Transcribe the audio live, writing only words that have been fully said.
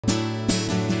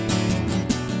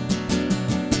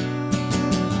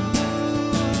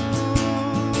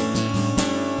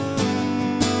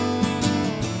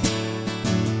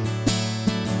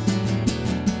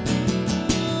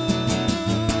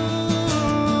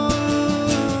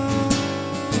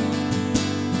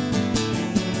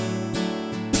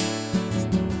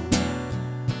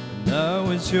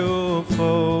your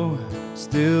foe,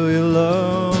 still your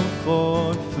love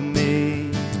fought for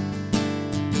me.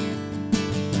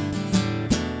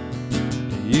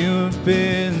 You've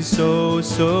been so,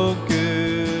 so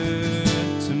good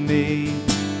to me.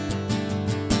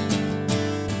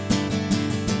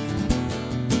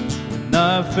 When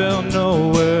I felt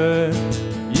nowhere,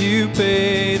 you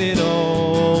paid it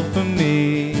all for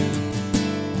me.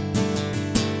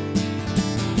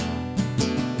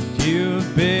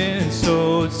 You've been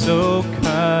so, so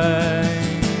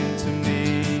kind to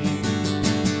me.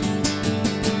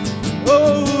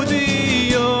 Oh,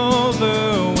 the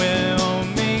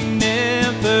overwhelming,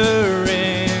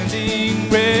 never-ending,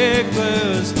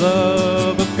 reckless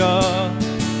love of God.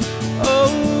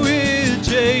 Oh, it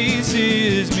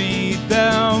chases me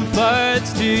down,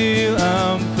 fights till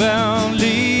I'm found,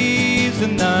 leaves the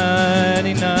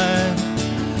 99.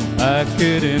 I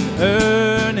couldn't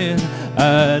earn it,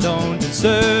 I don't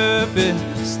deserve it,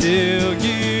 still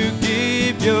you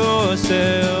give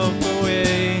yourself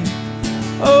away.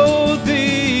 Oh,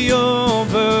 the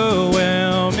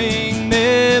overwhelming,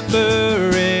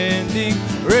 never-ending,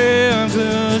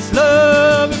 reckless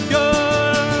love of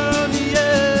God,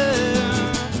 yeah.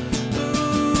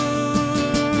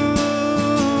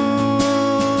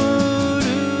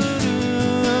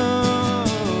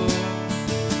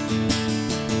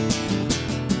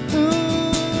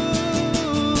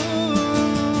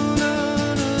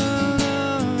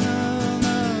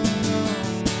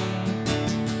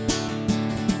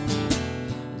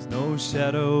 There's no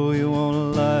shadow you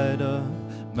won't light up,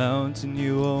 mountain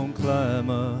you won't climb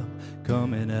up,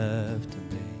 coming after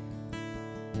me.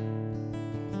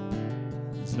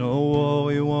 There's no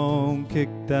wall you won't kick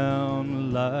down, a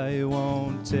lie you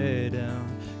won't tear down,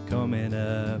 coming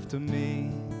after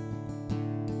me.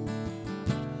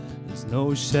 There's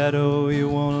no shadow you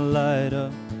won't light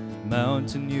up,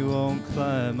 mountain you won't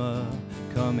climb up,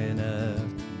 coming after me.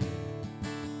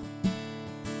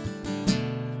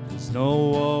 There's no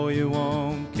wall you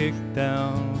won't kick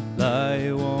down, lie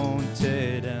you won't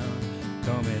tear down,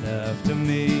 coming after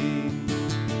me.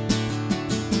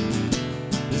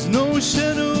 There's no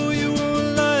shadow you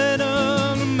won't light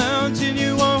up, a mountain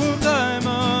you won't climb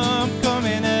up,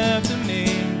 coming after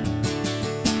me.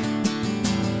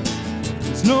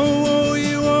 There's no wall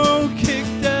you won't kick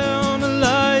down, a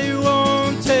lie you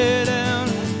won't tear down,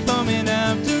 coming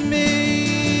after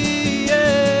me,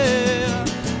 yeah.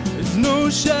 There's no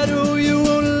shadow you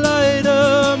won't light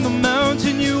up, a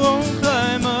mountain you won't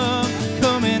climb up,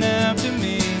 coming after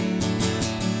me.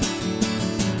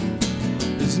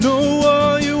 There's no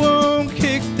wall you won't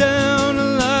kick down, a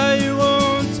lie you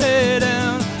won't tear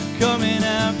down, coming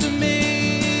after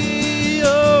me.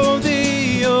 Oh,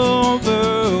 the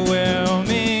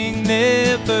overwhelming,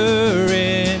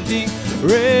 never-ending,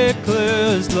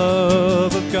 reckless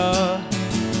love of God.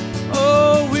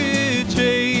 Oh, it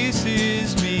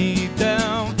chases me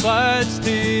down, fights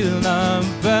till I'm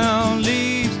found,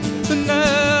 leaves the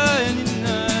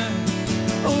 99.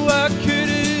 Oh, I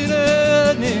couldn't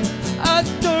earn it, I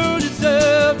don't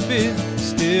deserve it,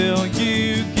 still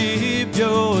you give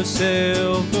yourself